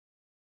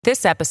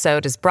This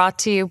episode is brought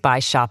to you by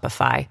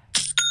Shopify.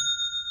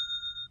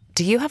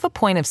 Do you have a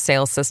point of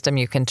sale system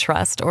you can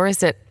trust, or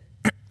is it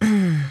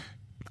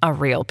a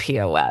real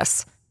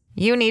POS?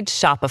 You need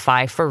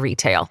Shopify for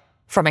retail.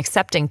 From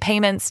accepting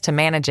payments to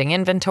managing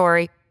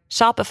inventory,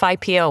 Shopify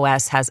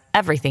POS has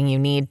everything you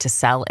need to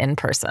sell in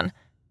person.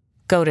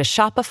 Go to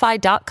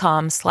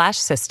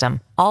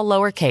shopify.com/system, all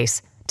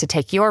lowercase, to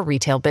take your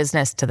retail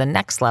business to the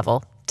next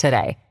level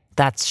today.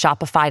 That's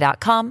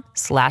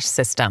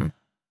shopify.com/system.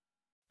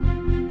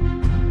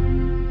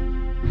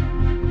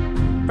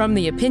 From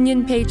the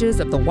opinion pages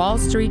of the Wall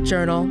Street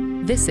Journal,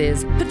 this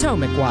is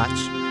Potomac Watch.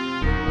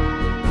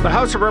 The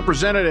House of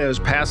Representatives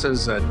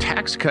passes a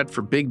tax cut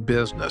for big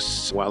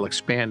business while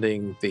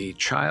expanding the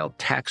child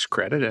tax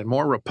credit, and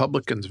more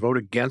Republicans vote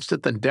against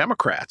it than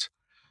Democrats.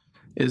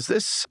 Is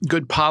this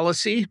good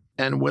policy,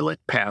 and will it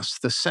pass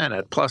the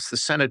Senate? Plus, the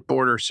Senate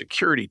border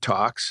security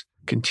talks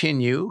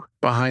continue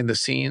behind the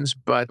scenes,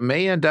 but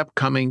may end up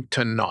coming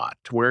to naught.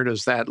 Where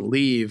does that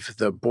leave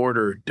the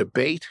border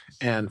debate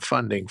and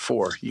funding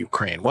for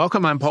Ukraine?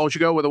 Welcome, I'm Paul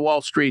Gigot with the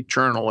Wall Street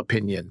Journal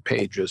opinion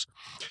pages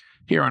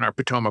here on our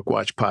Potomac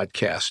Watch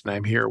podcast, and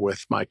I'm here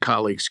with my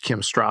colleagues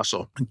Kim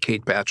Strassel and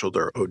Kate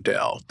Batchelder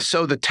Odell.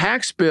 So the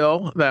tax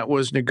bill that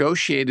was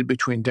negotiated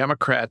between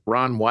Democrat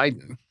Ron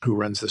Wyden, who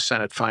runs the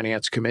Senate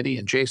Finance Committee,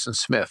 and Jason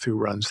Smith, who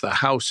runs the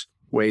House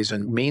Ways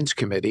and Means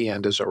Committee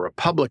and is a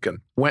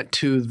Republican, went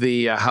to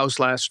the House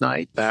last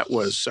night. That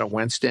was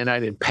Wednesday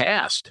night and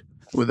passed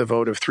with a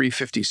vote of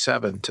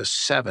 357 to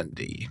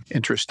 70.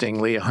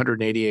 Interestingly,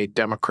 188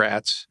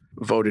 Democrats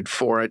voted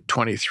for it,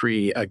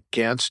 23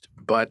 against,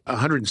 but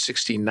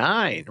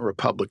 169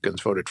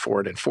 Republicans voted for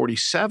it and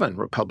 47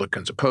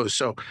 Republicans opposed.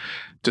 So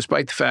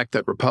despite the fact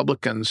that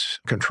Republicans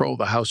control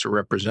the House of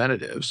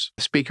Representatives,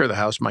 Speaker of the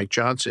House, Mike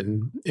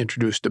Johnson,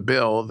 introduced a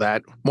bill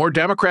that more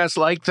Democrats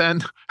like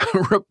than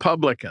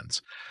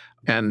Republicans.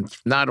 And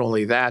not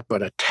only that,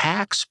 but a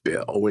tax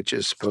bill, which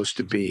is supposed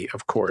to be,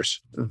 of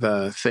course,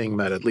 the thing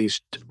that at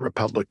least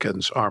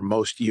Republicans are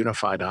most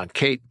unified on.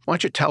 Kate, why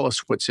don't you tell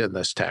us what's in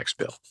this tax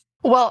bill?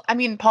 Well, I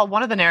mean, Paul,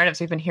 one of the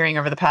narratives we've been hearing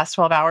over the past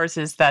 12 hours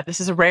is that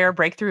this is a rare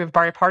breakthrough of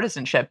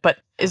bipartisanship. But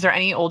is there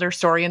any older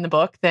story in the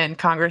book than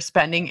Congress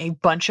spending a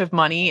bunch of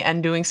money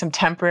and doing some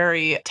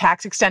temporary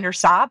tax extender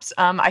stops?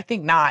 I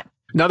think not.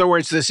 In other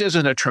words, this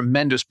isn't a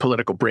tremendous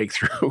political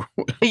breakthrough.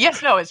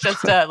 Yes, no, it's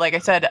just, like I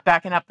said,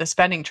 backing up the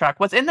spending truck.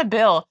 What's in the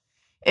bill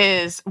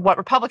is what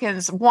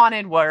Republicans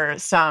wanted were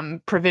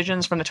some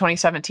provisions from the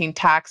 2017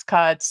 tax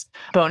cuts,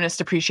 bonus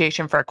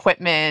depreciation for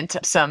equipment,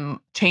 some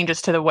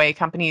changes to the way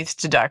companies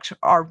deduct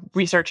our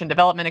research and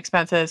development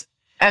expenses.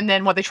 And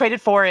then what they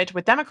traded for it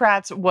with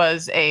Democrats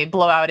was a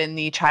blowout in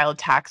the child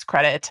tax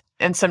credit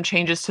and some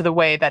changes to the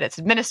way that it's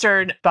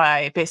administered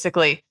by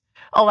basically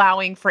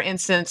allowing, for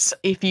instance,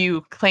 if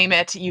you claim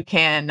it, you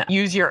can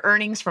use your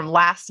earnings from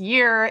last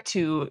year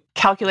to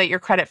calculate your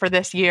credit for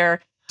this year.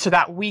 So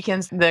that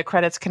weakens the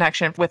credit's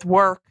connection with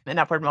work and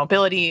upward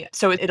mobility.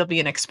 So it'll be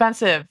an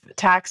expensive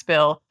tax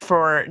bill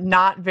for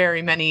not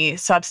very many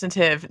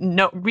substantive,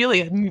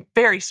 really a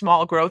very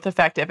small growth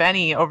effect, if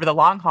any, over the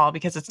long haul,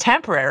 because it's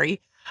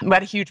temporary,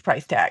 but a huge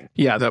price tag.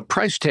 Yeah, the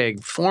price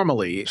tag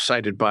formally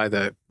cited by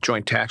the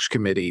Joint Tax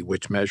Committee,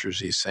 which measures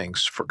these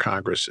things for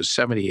Congress, is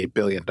 $78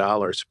 billion.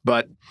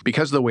 But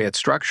because of the way it's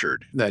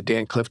structured,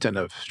 Dan Clifton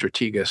of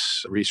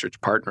Strategas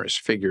Research Partners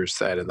figures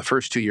that in the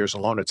first 2 years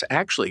alone, it's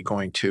actually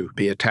going to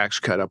be a tax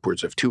cut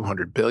upwards of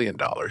 $200 billion,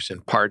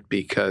 in part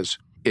because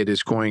it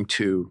is going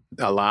to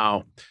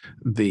allow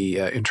the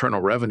Internal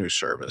Revenue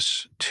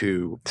Service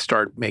to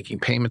start making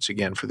payments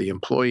again for the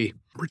employee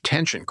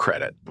retention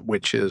credit,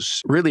 which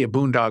is really a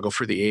boondoggle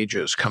for the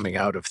ages coming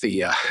out of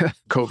the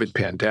COVID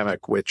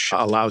pandemic, which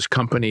allows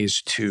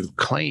companies to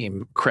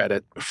claim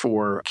credit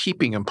for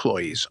keeping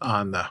employees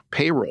on the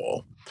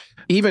payroll.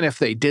 Even if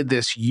they did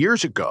this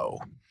years ago,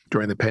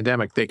 during the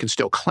pandemic, they can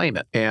still claim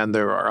it. And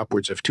there are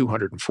upwards of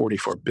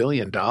 $244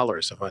 billion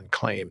of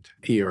unclaimed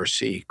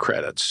ERC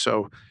credits.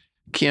 So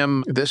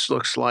Kim, this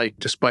looks like,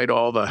 despite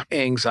all the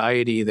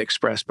anxiety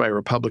expressed by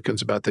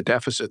Republicans about the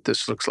deficit,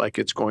 this looks like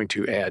it's going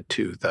to add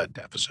to the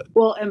deficit.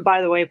 Well, and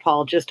by the way,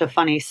 Paul, just a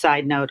funny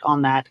side note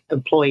on that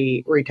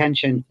employee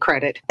retention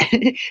credit.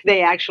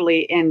 They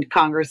actually, in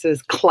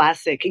Congress's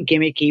classic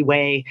gimmicky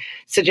way,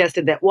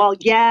 suggested that, well,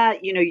 yeah,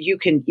 you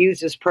can use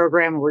this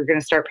program. We're going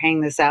to start paying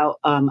this out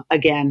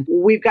again.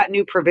 We've got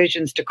new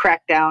provisions to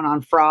crack down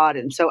on fraud.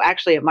 And so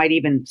actually it might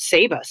even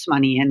save us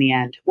money in the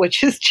end,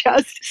 which is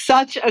just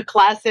such a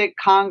classic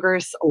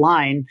Congress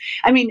line.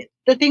 I mean,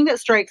 the thing that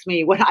strikes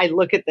me when I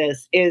look at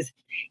this is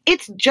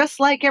it's just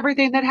like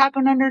everything that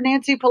happened under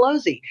Nancy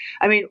Pelosi.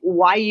 I mean,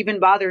 why even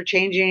bother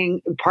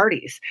changing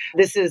parties?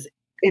 This is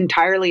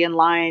entirely in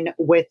line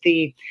with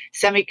the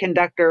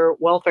semiconductor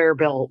welfare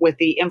bill, with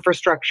the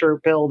infrastructure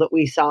bill that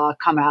we saw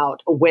come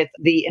out, with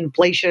the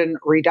Inflation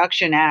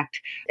Reduction Act.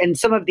 And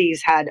some of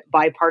these had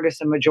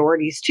bipartisan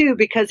majorities too,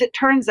 because it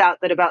turns out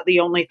that about the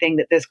only thing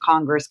that this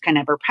Congress can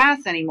ever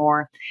pass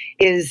anymore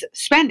is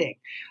spending.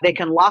 They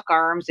can lock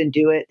arms and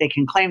do it. They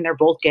can claim they're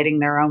both getting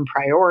their own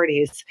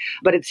priorities,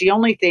 but it's the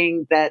only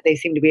thing that they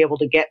seem to be able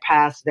to get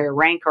past their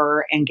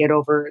rancor and get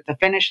over the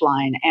finish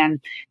line.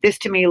 And this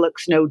to me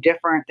looks no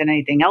different than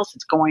anything else.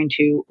 It's going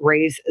to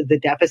raise the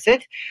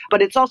deficit,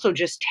 but it's also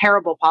just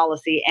terrible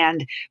policy.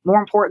 And more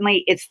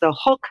importantly, it's the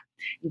hook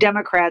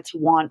Democrats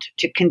want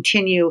to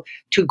continue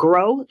to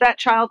grow that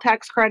child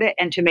tax credit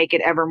and to make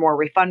it ever more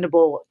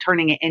refundable,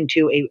 turning it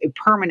into a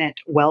permanent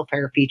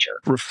welfare feature.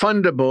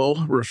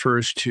 Refundable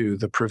refers to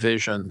the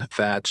provision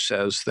that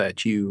says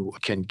that you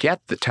can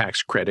get the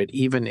tax credit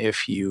even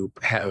if you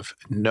have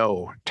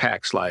no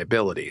tax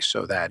liability,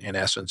 so that in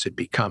essence it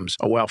becomes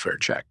a welfare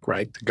check,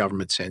 right? The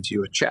government sends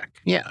you a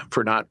check,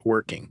 for not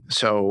working.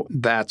 So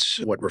that's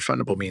what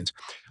refundable means.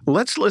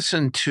 Let's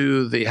listen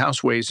to the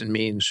House Ways and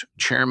Means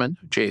Chairman,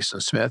 Jason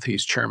Smith.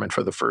 He's chairman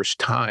for the first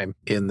time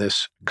in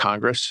this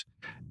Congress.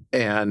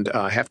 And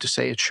I have to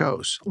say it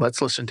shows.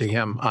 Let's listen to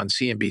him on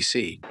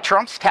CNBC.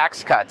 Trump's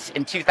tax cuts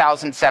in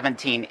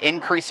 2017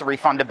 increased the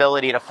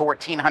refundability to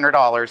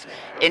 $1,400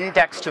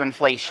 indexed to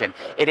inflation.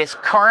 It is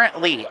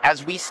currently,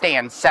 as we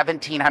stand,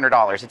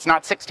 $1,700. It's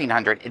not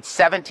 $1,600, it's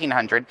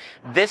 $1,700.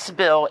 This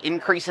bill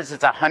increases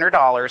it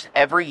 $100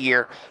 every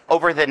year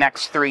over the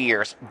next 3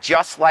 years,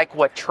 just like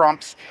what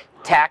Trump's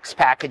tax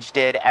package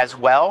did as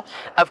well.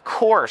 Of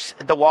course,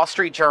 the Wall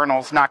Street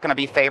Journal's not going to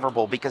be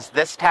favorable because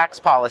this tax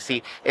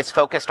policy is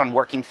focused on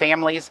working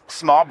families,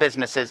 small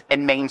businesses,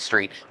 and Main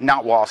Street,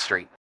 not Wall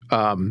Street.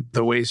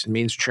 The Ways and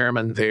Means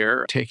chairman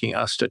there taking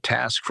us to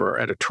task for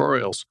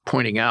editorials,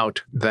 pointing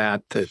out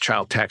that the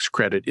child tax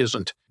credit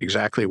isn't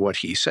exactly what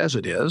he says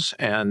it is.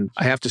 And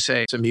I have to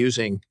say, it's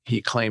amusing.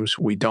 He claims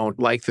we don't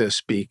like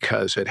this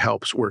because it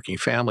helps working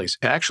families.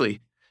 Actually,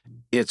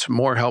 it's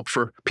more help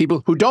for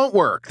people who don't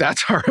work.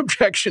 That's our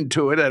objection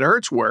to it. It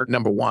hurts work,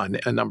 number one.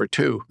 And number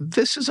two,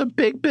 this is a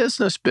big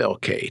business bill,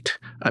 Kate.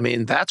 I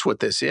mean, that's what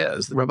this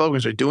is. The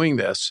Republicans are doing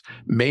this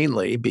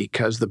mainly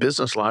because the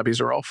business lobbies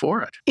are all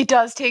for it. It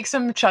does take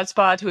some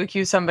chutzpah to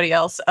accuse somebody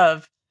else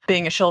of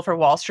being a shill for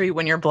Wall Street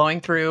when you're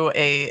blowing through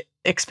a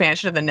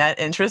expansion of the net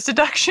interest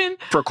deduction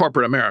for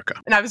corporate America.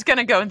 And I was going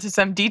to go into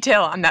some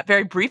detail on that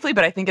very briefly,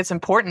 but I think it's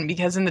important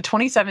because in the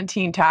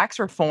 2017 tax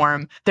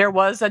reform, there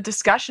was a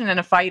discussion and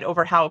a fight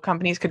over how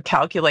companies could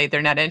calculate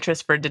their net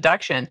interest for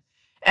deduction.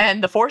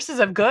 And the forces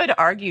of good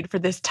argued for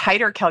this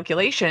tighter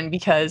calculation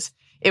because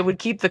it would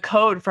keep the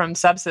code from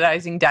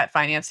subsidizing debt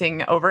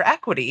financing over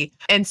equity.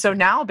 And so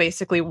now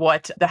basically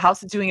what the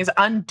House is doing is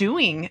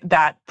undoing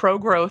that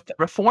pro-growth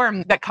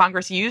reform that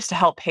Congress used to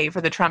help pay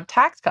for the Trump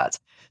tax cuts.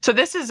 So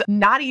this is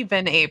not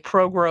even a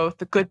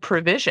pro-growth good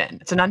provision.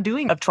 It's an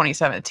undoing of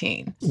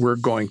 2017. We're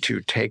going to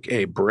take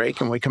a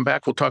break. And when we come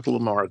back, we'll talk a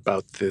little more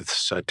about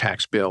this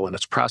tax bill and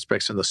its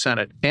prospects in the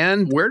Senate.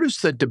 And where does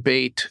the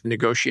debate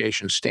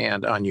negotiation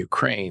stand on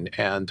Ukraine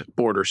and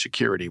border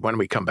security when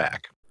we come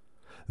back?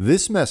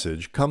 This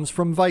message comes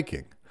from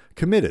Viking,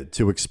 committed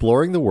to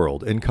exploring the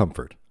world in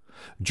comfort.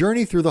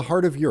 Journey through the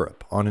heart of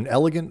Europe on an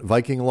elegant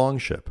Viking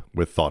longship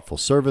with thoughtful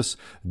service,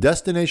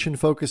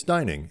 destination-focused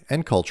dining,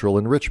 and cultural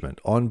enrichment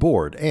on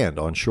board and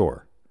on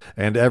shore.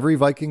 And every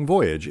Viking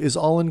voyage is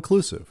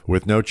all-inclusive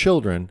with no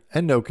children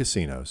and no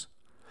casinos.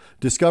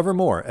 Discover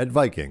more at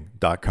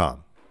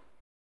Viking.com.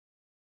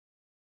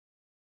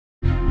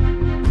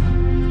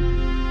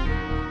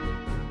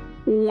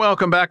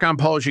 Welcome back. I'm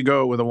Paul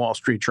Gigot with the Wall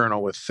Street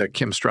Journal with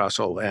Kim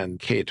Strassel and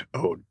Kate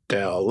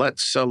O'Dell.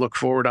 Let's look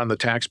forward on the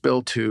tax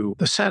bill to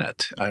the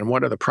Senate. And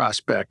what are the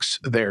prospects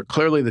there?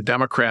 Clearly, the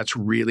Democrats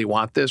really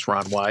want this.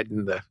 Ron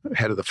Wyden, the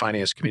head of the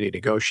Finance Committee,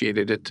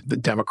 negotiated it. The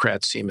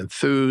Democrats seem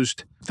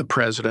enthused. The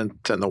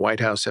president and the White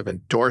House have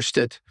endorsed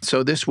it.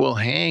 So this will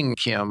hang,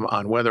 Kim,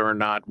 on whether or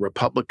not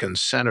Republican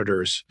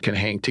senators can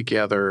hang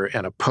together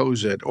and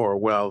oppose it, or,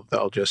 well,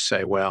 they'll just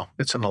say, well,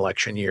 it's an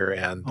election year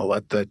and I'll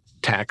let the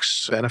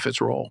tax benefits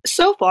roll.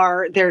 So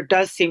far, there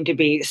does seem to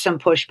be some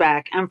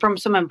pushback and from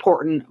some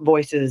important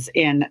voices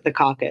in the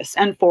caucus,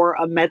 and for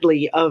a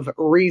medley of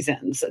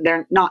reasons.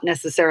 They're not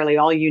necessarily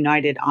all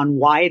united on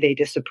why they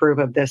disapprove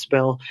of this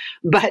bill,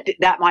 but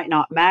that might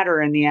not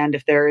matter in the end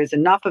if there is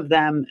enough of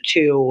them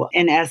to,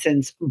 in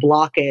essence,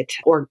 block it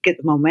or get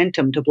the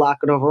momentum to block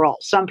it overall.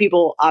 Some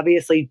people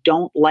obviously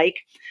don't like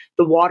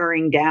the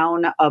watering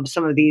down of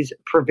some of these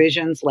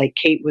provisions like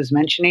Kate was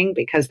mentioning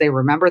because they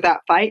remember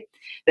that fight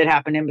that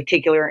happened in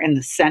particular in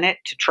the Senate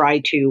to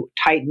try to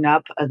tighten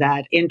up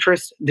that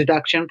interest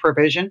deduction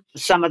provision.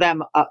 Some of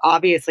them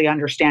obviously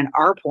understand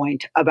our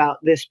point about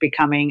this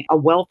becoming a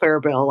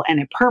welfare bill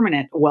and a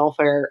permanent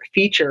welfare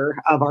feature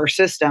of our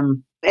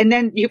system. And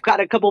then you've got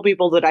a couple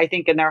people that I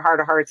think in their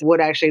heart of hearts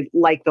would actually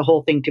like the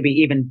whole thing to be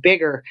even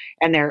bigger,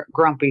 and they're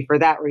grumpy for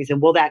that reason.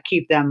 Will that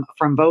keep them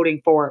from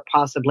voting for it?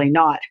 Possibly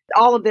not.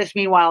 All of this,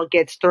 meanwhile,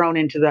 gets thrown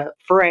into the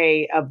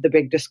fray of the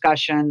big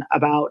discussion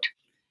about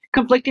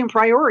conflicting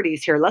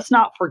priorities here. Let's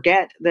not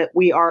forget that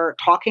we are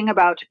talking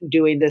about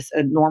doing this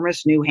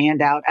enormous new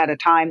handout at a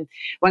time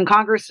when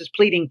Congress is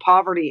pleading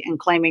poverty and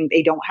claiming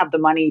they don't have the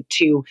money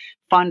to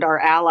fund our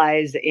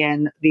allies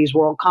in these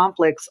world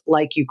conflicts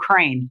like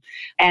Ukraine.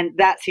 And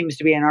that seems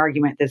to be an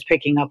argument that's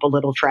picking up a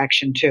little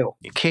traction too.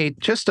 Kate,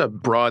 just to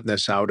broaden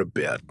this out a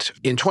bit,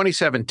 in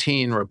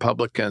 2017,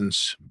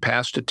 Republicans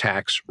passed a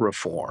tax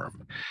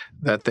reform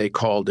that they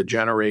called a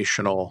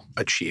generational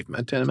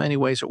achievement. And in many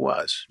ways it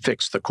was.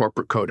 Fixed the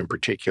corporate code in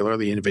particular.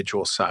 The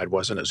individual side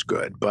wasn't as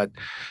good, but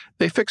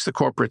they fixed the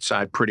corporate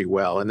side pretty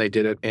well. And they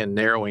did it in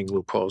narrowing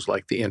loopholes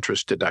like the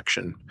interest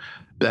deduction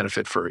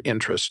benefit for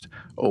interest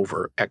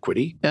over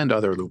equity and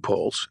other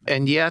loopholes.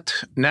 And yet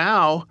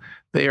now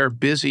they are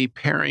busy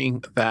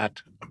paring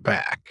that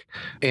back.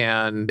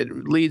 And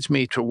it leads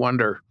me to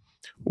wonder,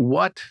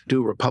 what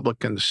do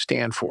Republicans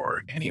stand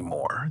for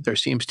anymore? There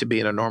seems to be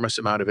an enormous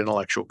amount of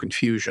intellectual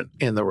confusion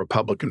in the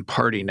Republican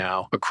Party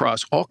now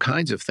across all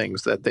kinds of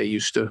things that they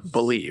used to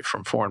believe,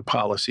 from foreign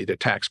policy to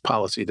tax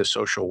policy to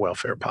social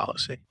welfare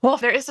policy. Well,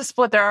 if there is a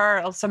split, there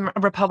are some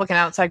Republican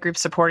outside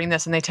groups supporting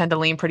this, and they tend to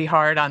lean pretty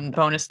hard on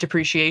bonus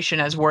depreciation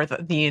as worth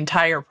the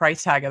entire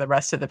price tag of the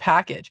rest of the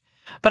package.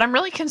 But I'm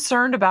really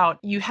concerned about,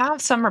 you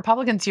have some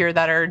Republicans here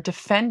that are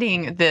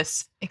defending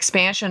this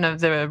expansion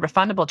of the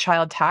refundable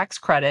child tax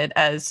credit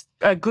as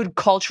a good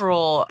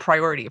cultural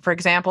priority. For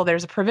example,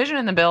 there's a provision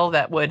in the bill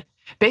that would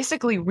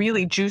basically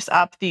really juice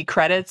up the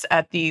credits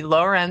at the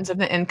lower ends of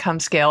the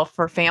income scale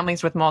for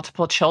families with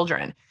multiple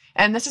children.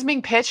 And this is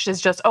being pitched as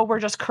just, we're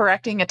just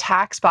correcting a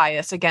tax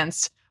bias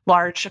against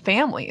large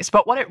families.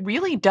 But what it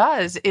really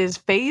does is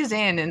phase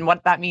in, and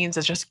what that means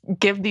is just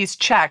give these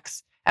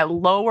checks at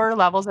lower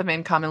levels of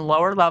income and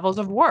lower levels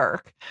of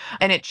work.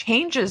 And it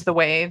changes the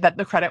way that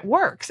the credit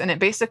works. And it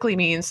basically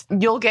means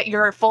you'll get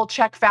your full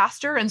check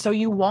faster. And so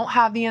you won't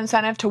have the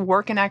incentive to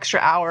work an extra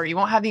hour. You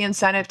won't have the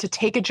incentive to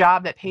take a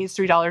job that pays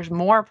 $3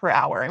 more per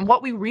hour. And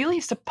what we really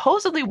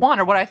supposedly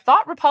want, or what I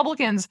thought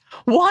Republicans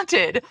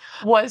wanted,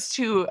 was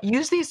to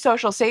use these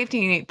social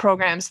safety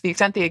programs to the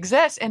extent they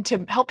exist and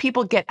to help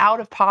people get out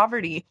of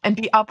poverty and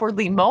be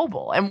upwardly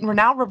mobile. And we're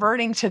now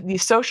reverting to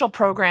these social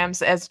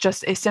programs as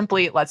just a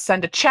simply, let's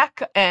send a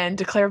check and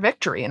declare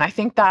victory. And I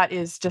think that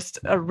is just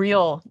a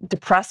real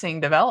depressing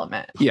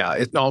development. Yeah,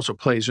 it also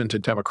plays into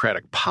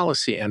Democratic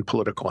policy and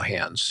political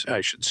hands, I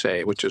should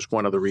say, which is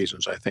one of the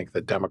reasons I think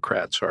that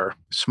Democrats are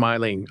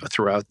smiling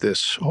throughout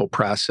this whole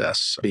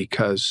process,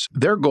 because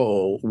their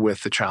goal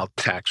with the child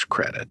tax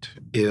credit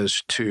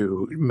is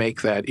to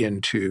make that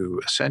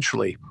into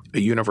essentially a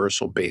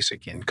universal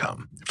basic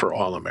income for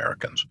all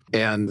Americans.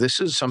 And this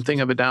is something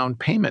of a down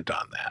payment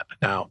on that.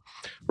 Now,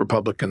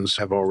 Republicans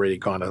have already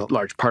gone a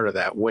large part of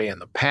that way in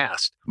the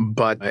past,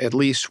 but at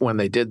least when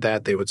they did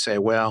that, they would say,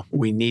 well,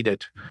 we need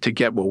it to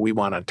get what we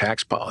want on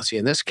tax policy.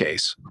 In this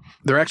case,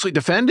 they're actually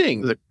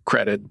defending the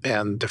credit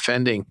and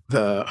defending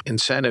the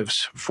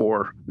incentives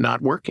for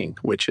not working,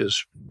 which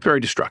is very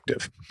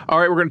destructive. All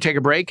right, we're going to take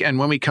a break, and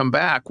when we come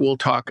back, we'll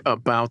talk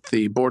about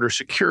the border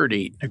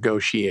security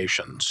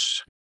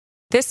negotiations.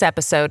 This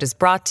episode is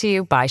brought to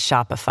you by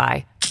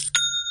Shopify.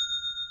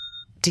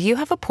 Do you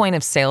have a point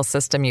of sale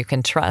system you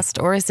can trust,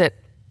 or is it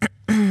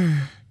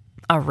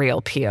a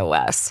real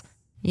POS?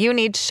 You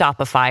need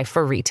Shopify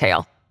for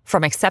retail.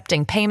 From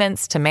accepting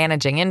payments to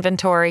managing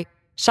inventory,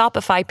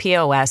 Shopify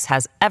POS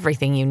has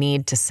everything you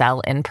need to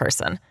sell in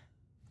person.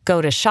 Go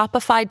to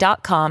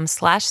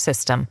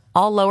shopify.com/system,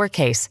 all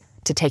lowercase,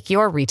 to take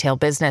your retail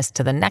business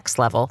to the next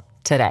level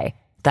today.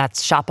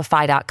 That's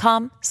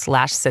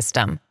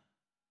shopify.com/system.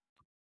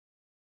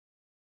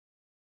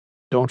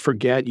 Don't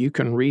forget, you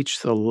can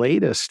reach the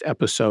latest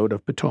episode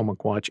of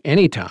Potomac Watch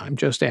anytime.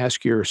 Just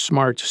ask your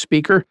smart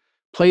speaker,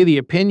 play the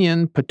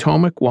Opinion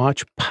Potomac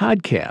Watch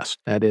podcast.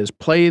 That is,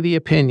 play the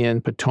Opinion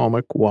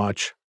Potomac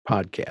Watch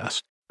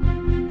podcast.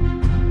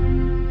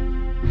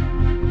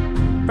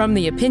 From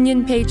the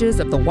opinion pages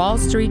of the Wall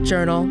Street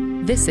Journal,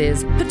 this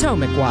is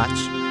Potomac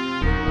Watch.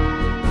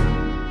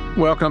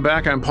 Welcome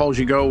back. I'm Paul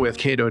Gigot with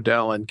Kate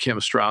Odell and Kim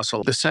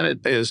Strassel. The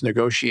Senate is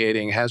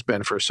negotiating, has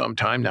been for some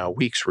time now,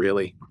 weeks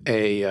really,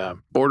 a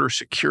border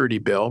security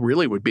bill.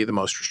 Really would be the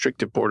most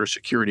restrictive border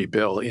security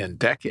bill in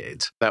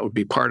decades. That would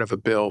be part of a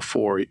bill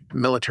for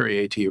military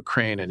aid to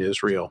Ukraine and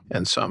Israel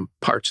and some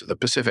parts of the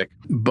Pacific.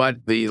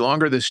 But the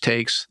longer this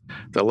takes,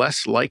 the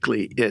less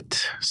likely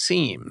it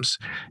seems.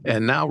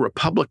 And now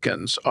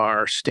Republicans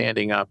are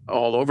standing up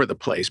all over the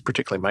place,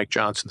 particularly Mike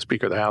Johnson,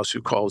 Speaker of the House,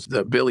 who calls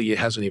the bill he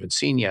hasn't even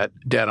seen yet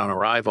dead on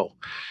arrival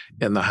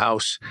in the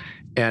House.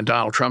 And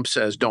Donald Trump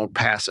says, don't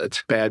pass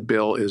it. Bad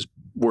bill is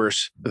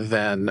worse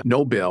than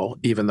no bill,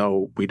 even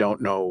though we don't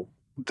know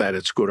that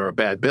it's good or a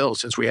bad bill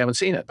since we haven't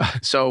seen it.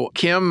 So,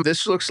 Kim,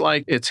 this looks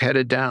like it's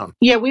headed down.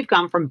 Yeah, we've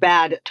gone from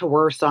bad to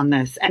worse on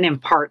this. And in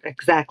part,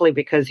 exactly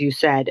because you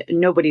said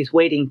nobody's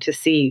waiting to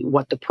see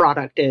what the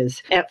product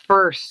is. At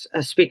first,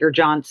 Speaker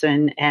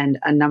Johnson and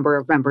a number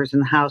of members in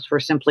the House were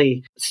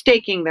simply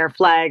staking their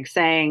flag,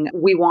 saying,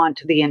 we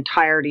want the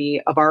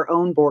entirety of our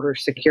own border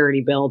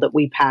security bill that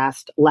we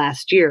passed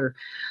last year.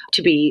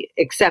 to be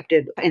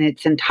accepted in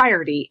its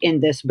entirety in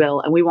this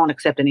bill, and we won't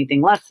accept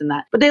anything less than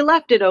that. But they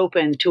left it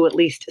open to at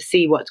least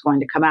see what's going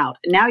to come out.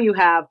 Now you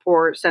have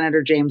poor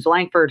Senator James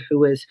Lankford,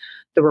 who is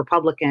the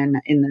Republican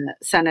in the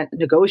Senate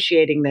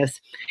negotiating this.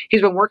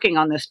 He's been working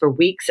on this for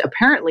weeks.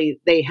 Apparently,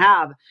 they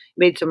have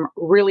made some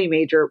really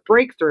major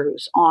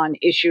breakthroughs on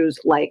issues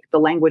like the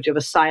language of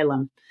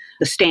asylum,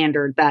 the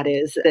standard that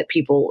is that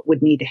people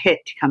would need to hit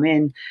to come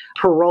in,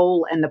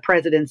 parole and the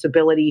president's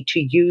ability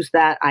to use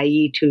that,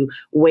 i.e. to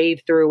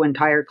wave through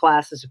entire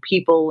classes of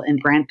people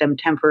and grant them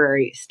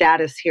temporary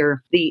status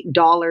here, the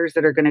dollars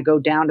that are going to go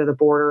down to the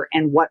border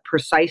and what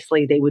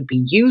precisely they would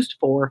be used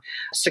for,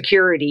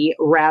 security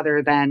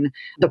rather than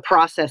the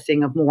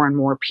processing of more and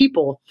more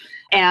people.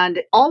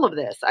 And all of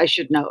this, I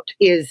should note,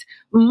 is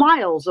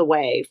miles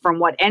away from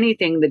what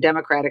anything the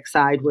Democratic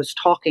side was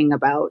talking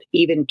about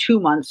even 2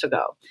 months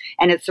ago.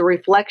 And it's a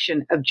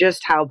reflection of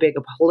just how big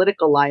a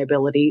political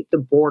liability the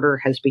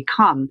border has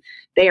become.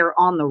 They are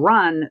on the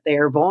run. They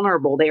are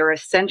vulnerable. They are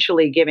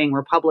essentially giving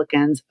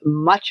Republicans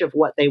much of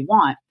what they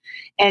want.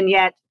 And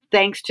yet,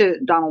 thanks to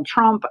Donald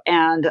Trump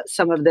and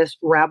some of this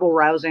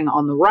rabble-rousing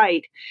on the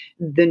right,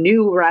 the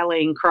new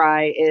rallying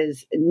cry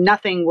is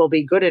nothing will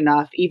be good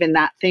enough, even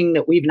that thing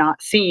that we've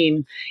not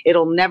seen.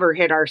 It'll never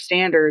hit our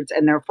standards,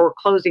 and they're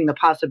foreclosing the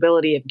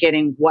possibility of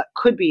getting what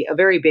could be a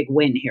very big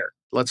win here.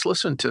 Let's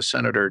listen to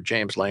Senator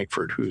James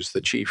Lankford, who's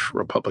the chief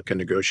Republican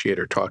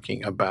negotiator,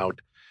 talking about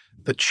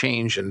the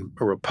change in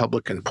a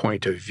Republican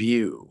point of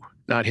view,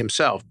 not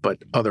himself,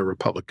 but other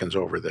Republicans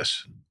over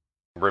this.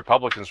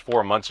 Republicans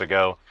 4 months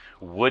ago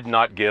would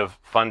not give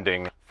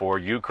funding for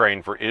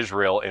Ukraine, for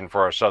Israel, and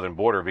for our southern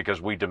border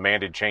because we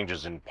demanded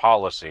changes in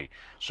policy.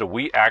 So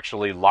we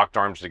actually locked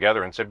arms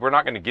together and said, we're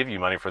not going to give you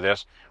money for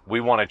this.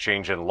 We want a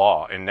change in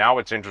law. And now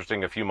it's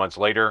interesting, a few months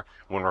later,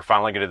 when we're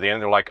finally getting to the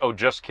end, they're like, oh,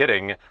 just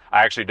kidding.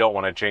 I actually don't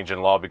want to change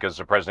in law because it's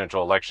a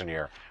presidential election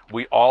year.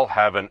 We all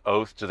have an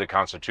oath to the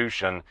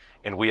Constitution,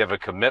 and we have a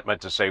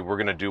commitment to say we're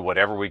going to do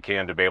whatever we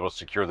can to be able to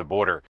secure the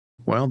border.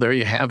 Well, there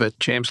you have it.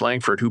 James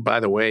Lankford, who, by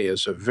the way,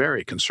 is a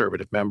very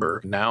conservative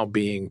member, now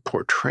being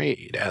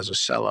portrayed as a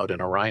sellout and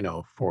a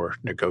rhino for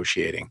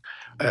negotiating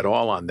at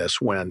all on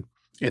this, when,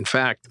 in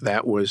fact,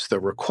 that was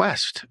the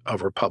request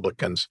of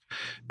Republicans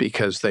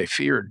because they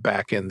feared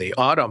back in the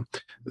autumn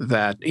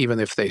that even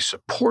if they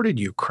supported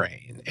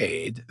Ukraine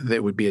aid,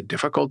 there would be a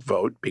difficult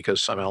vote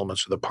because some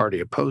elements of the party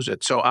oppose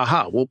it. So,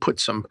 we'll put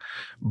some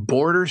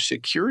border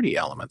security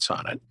elements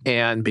on it.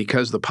 And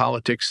because the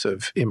politics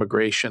of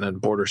immigration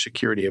and border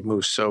security have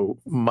moved so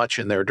much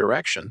in their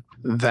direction,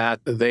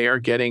 that they are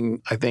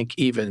getting, I think,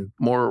 even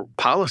more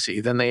policy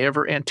than they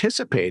ever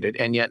anticipated.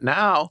 And yet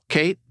now,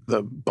 Kate,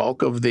 the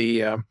bulk of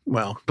the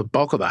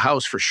bulk of the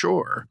House for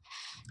sure,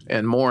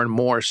 and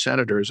more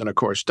senators, and of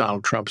course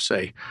Donald Trump,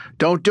 say,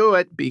 don't do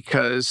it,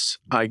 because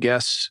I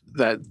guess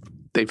that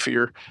they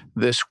fear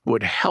this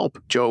would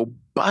help Joe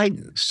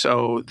Biden.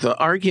 So the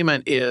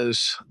argument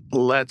is,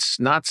 let's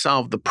not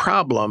solve the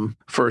problem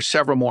for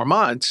several more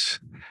months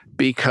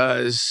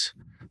because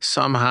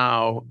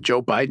somehow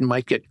Joe Biden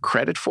might get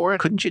credit for it.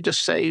 Couldn't you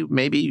just say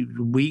maybe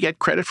we get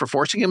credit for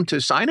forcing him to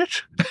sign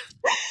it?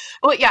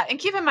 Well, yeah, and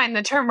keep in mind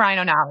the term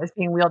rhino now is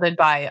being wielded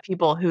by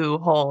people who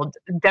hold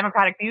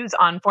democratic views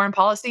on foreign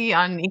policy,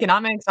 on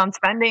economics, on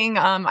spending.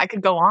 I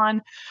could go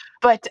on.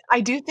 But I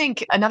do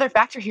think another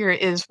factor here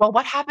is, well,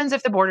 what happens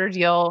if the border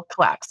deal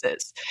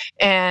collapses?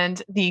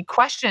 And the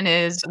question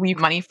is, will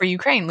money for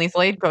Ukraine,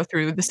 lethal aid, go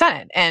through the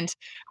Senate? And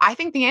I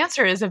think the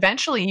answer is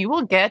eventually you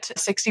will get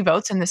 60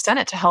 votes in the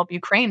Senate to help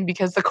Ukraine,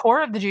 because the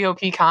core of the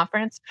GOP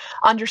conference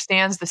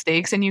understands the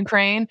stakes in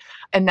Ukraine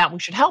and that we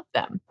should help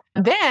them.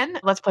 Then,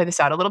 let's play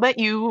this out a little bit,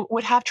 you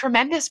would have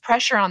tremendous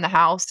pressure on the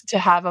House to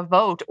have a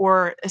vote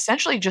or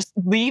essentially just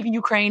leave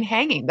Ukraine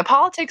hanging. The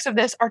politics of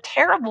this are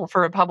terrible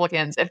for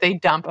Republicans if they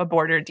dump a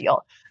border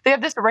deal. They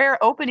have this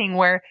rare opening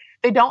where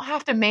they don't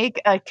have to make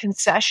a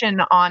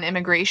concession on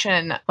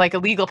immigration, like a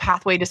legal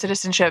pathway to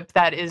citizenship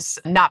that is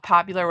not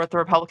popular with the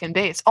Republican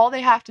base. All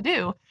they have to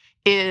do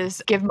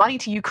is give money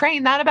to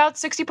Ukraine that about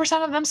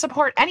 60% of them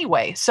support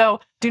anyway. So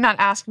do not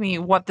ask me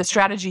what the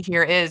strategy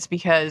here is,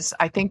 because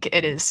I think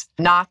it is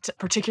not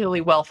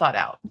particularly well thought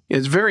out.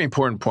 It's a very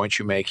important point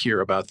you make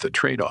here about the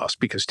trade-offs,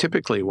 because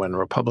typically when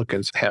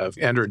Republicans have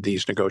entered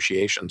these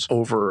negotiations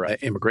over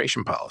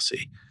immigration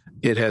policy,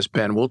 it has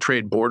been, we'll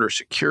trade border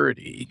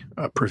security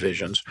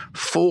provisions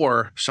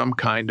for some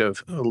kind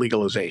of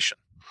legalization,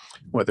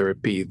 whether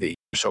it be the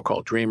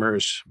so-called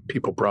dreamers,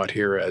 people brought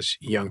here as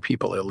young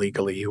people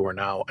illegally who are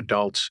now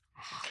adults,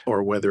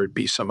 or whether it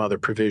be some other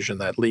provision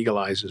that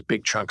legalizes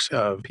big chunks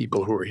of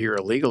people who are here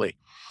illegally.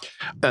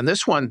 And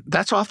this one,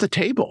 that's off the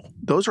table.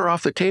 Those are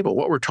off the table.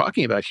 What we're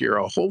talking about here are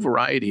a whole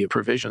variety of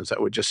provisions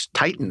that would just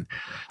tighten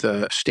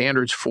the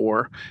standards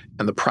for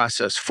and the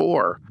process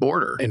for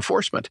border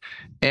enforcement.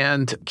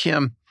 And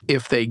Kim,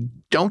 if they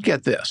don't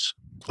get this,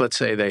 let's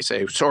say they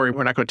say, sorry,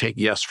 we're not going to take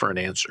yes for an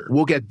answer.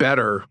 We'll get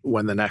better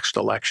when the next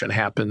election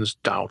happens.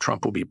 Donald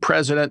Trump will be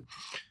president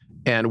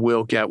and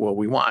we'll get what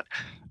we want.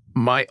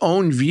 My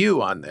own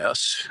view on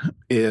this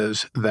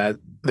is that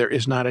there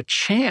is not a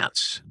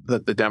chance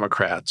that the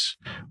Democrats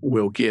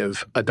will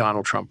give a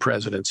Donald Trump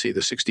presidency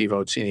the 60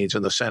 votes he needs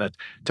in the Senate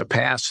to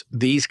pass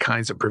these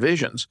kinds of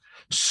provisions,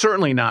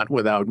 certainly not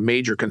without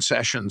major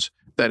concessions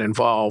that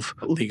involve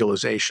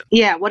legalization.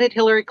 Yeah, what did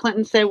Hillary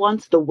Clinton say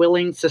once? The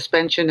willing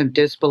suspension of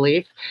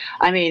disbelief.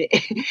 I mean,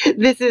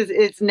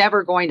 it's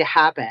never going to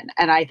happen.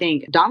 And I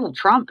think Donald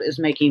Trump is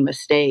making a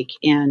mistake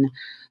in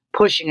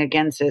pushing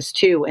against this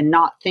too, and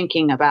not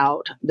thinking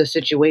about the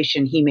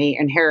situation he may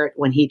inherit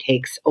when he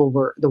takes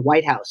over the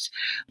White House.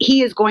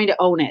 He is going to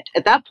own it.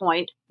 At that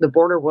point, the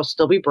border will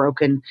still be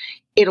broken.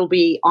 It'll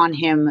be on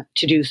him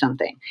to do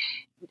something.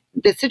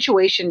 The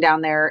situation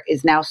down there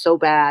is now so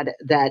bad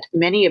that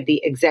many of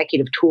the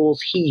executive tools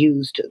he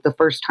used the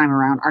first time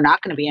around are not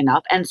going to be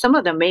enough, and some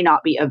of them may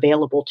not be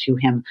available to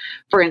him.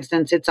 For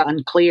instance, it's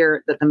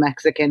unclear that the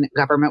Mexican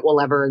government will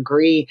ever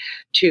agree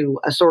to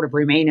a sort of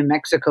Remain in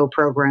Mexico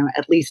program,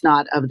 at least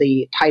not of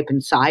the type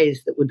and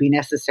size that would be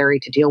necessary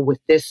to deal with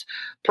this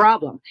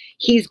problem.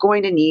 He's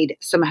going to need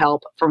some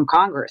help from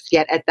Congress.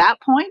 Yet at that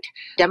point,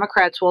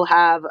 Democrats will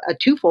have a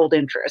twofold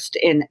interest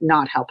in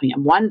not helping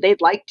him. One,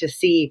 they'd like to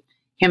see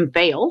him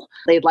fail.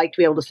 They'd like to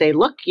be able to say,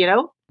 look,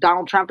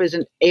 Donald Trump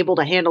isn't able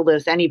to handle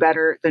this any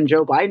better than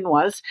Joe Biden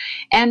was.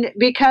 And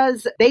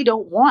because they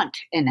don't want,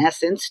 in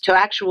essence, to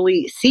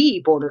actually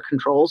see border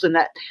controls, and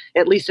that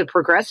at least a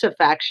progressive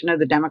faction of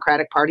the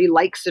Democratic Party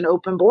likes an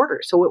open border.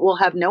 So it will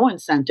have no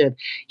incentive.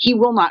 He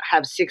will not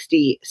have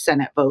 60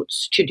 Senate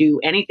votes to do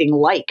anything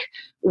like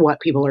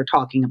what people are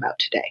talking about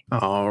today.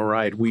 All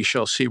right. We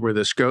shall see where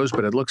this goes,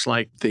 but it looks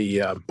like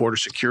the border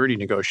security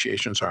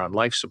negotiations are on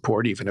life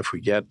support. Even if we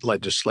get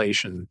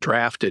legislation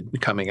drafted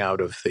coming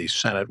out of the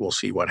Senate, we'll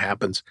see what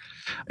happens.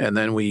 And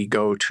then we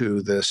go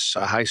to this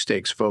high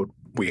stakes vote,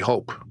 we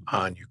hope,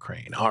 on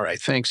Ukraine. All right.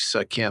 Thanks,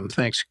 Kim.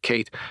 Thanks,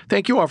 Kate.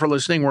 Thank you all for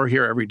listening. We're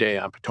here every day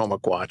on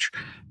Potomac Watch,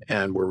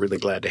 and we're really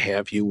glad to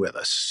have you with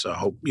us.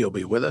 Hope you'll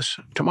be with us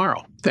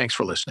tomorrow. Thanks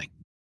for listening.